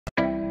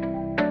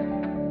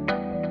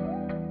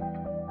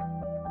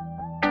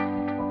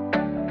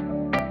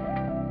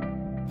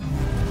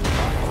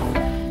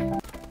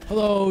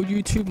Hello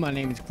YouTube, my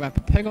name is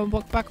Grandpa Penguin.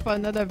 Welcome back for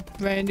another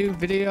brand new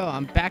video.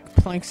 I'm back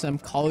playing some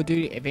Call of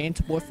Duty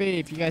Advanced Warfare.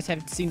 If you guys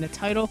haven't seen the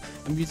title,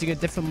 I'm using a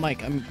different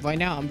mic. Right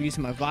now I'm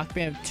using my Rock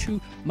Band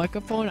 2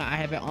 microphone. I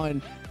have it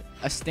on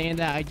a stand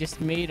that I just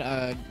made.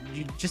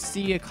 You just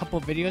see a couple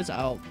videos.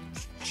 I'll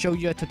show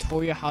you a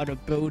tutorial how to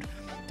build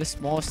the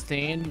small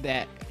stand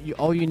that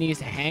all you need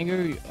is a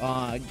hanger.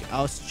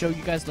 I'll show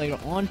you guys later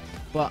on,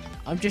 but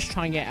I'm just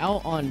trying it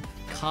out on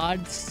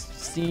COD,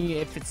 seeing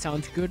if it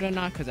sounds good or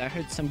not, because I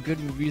heard some good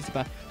reviews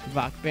about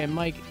Rock Band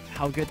mic,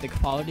 how good the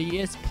quality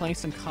is. Playing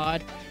some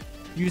COD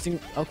using,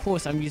 of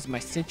course, I'm using my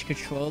Cinch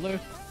controller,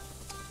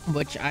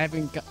 which I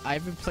haven't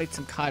played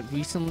some COD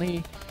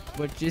recently,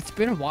 which it's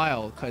been a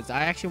while, because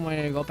I actually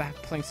wanted to go back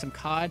playing some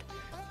COD,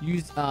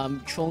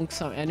 trolling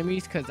some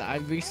enemies, because I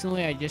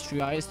just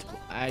realized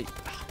I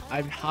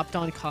hopped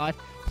on COD,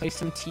 played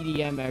some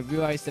TDM, and I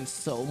realized there's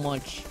so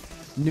much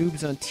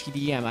noobs on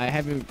TDM.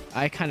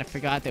 I kind of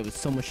forgot there was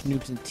so much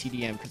noobs in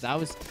TDM, because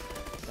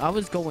I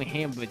was going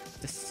ham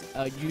with this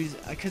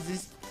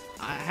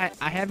I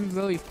haven't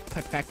really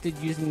perfected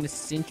using the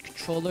Cinch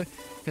controller,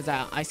 because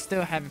I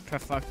still haven't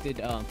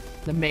perfected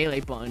the melee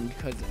button,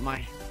 because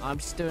I'm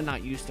still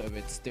not used to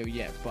it still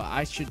yet, but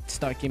I should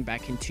start getting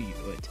back into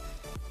it.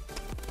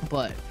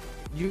 But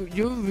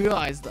you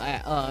realize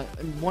that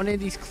in one of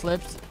these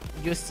clips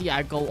you'll see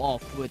I go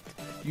off with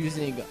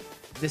using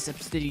this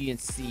obsidian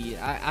seed.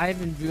 I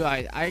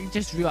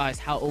just realized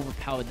how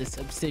overpowered this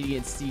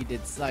obsidian seed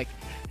is. Like,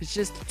 it's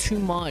just too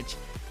much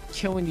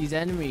killing these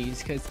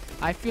enemies, because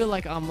I feel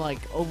like I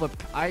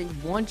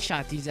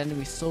one-shot these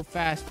enemies so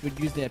fast with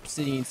using the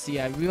obsidian seed.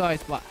 I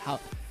realized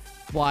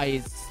why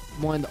it's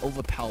one of the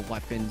overpowered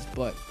weapons.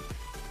 But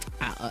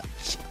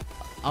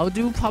I'll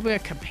do probably a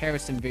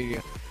comparison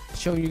video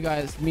showing you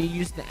guys me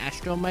using the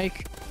Astro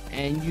mic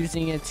and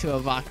using it to a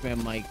Rock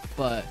Band mic.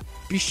 But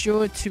be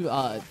sure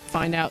to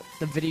find out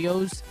the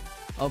videos.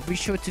 Be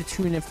sure to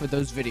tune in for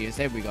those videos.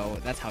 There we go.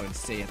 That's how I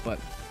say it. But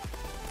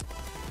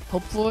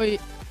hopefully,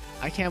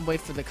 I can't wait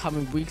for the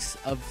coming weeks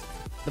of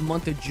the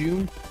month of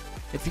June.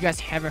 If you guys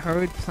haven't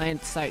heard,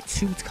 Plant Site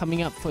 2 is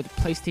coming up for the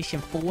PlayStation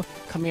 4,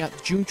 coming out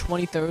June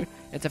 23rd.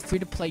 It's a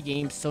free-to-play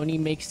game. Sony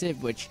makes it,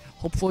 which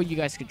hopefully you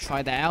guys can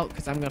try that out,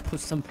 because I'm gonna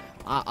post some.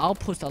 I'll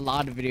post a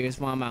lot of videos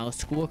while I'm out of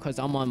school, because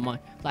I'm on my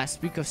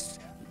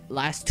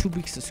last 2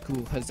 weeks of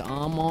school, because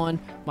I'm on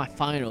my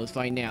finals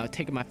right now,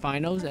 taking my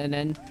finals, and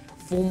then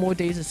 4 more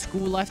days of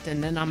school left,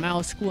 and then I'm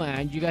out of school.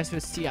 And you guys will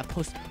see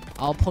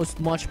I'll post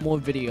much more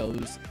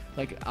videos.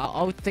 Like,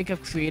 I'll think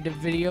of creative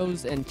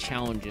videos and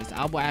challenges.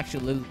 I will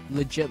actually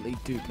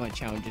legitly do my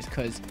challenges,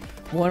 because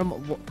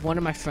one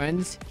of my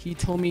friends, he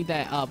told me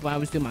that when I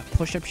was doing my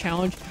push-up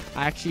challenge,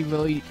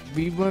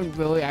 we weren't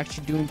really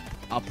actually doing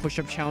a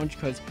push-up challenge,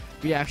 because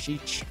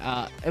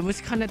it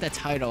was kind of the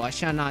title. I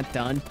should have not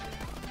done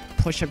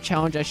push-up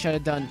challenge. I should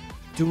have done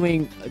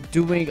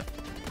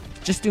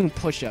just doing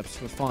push-ups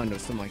for fun or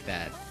something like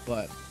that.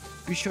 But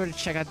be sure to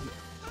check out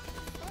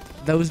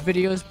those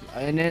videos.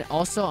 And then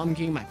also I'm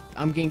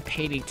getting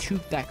Payday 2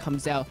 that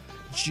comes out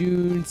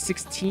June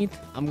 16th.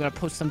 I'm gonna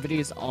post some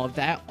videos of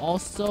that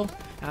also,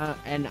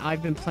 and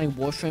I've been playing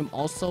Warframe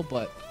also.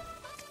 But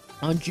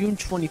on June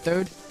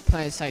 23rd,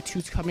 Planet Side 2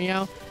 is coming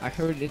out. I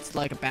heard it's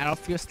like a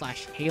Battlefield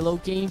 / Halo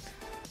game,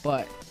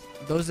 but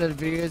those are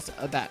the videos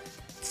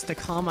that's to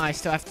come. I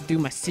still have to do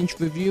my Cinch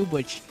review,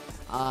 which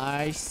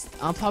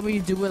I'll probably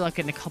do it like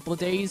in a couple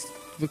days,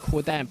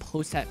 record that and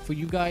post that for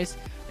you guys.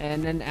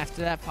 And then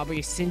after that, probably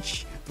a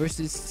Cinch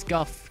versus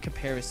Scuff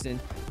comparison.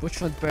 Which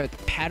one's better,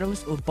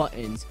 paddles or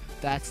buttons?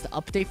 That's the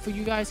update for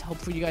you guys.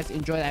 Hopefully you guys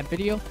enjoy that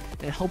video,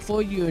 and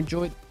hopefully you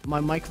enjoyed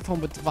my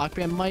microphone with the Rock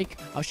Band mic.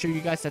 I'll show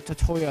you guys a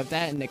tutorial of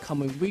that in the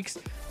coming weeks.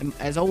 And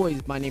as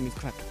always, my name is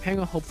Grandpa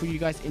Penguin. Hopefully you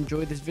guys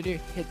enjoyed this video.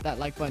 Hit that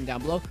like button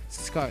down below.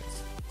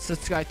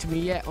 Subscribe to me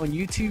yet on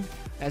YouTube.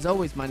 As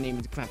always, my name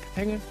is Grandpa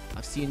Penguin.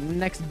 I'll see you in the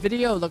next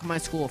video. Look at my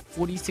score,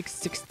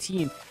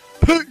 46-16.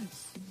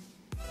 Peace!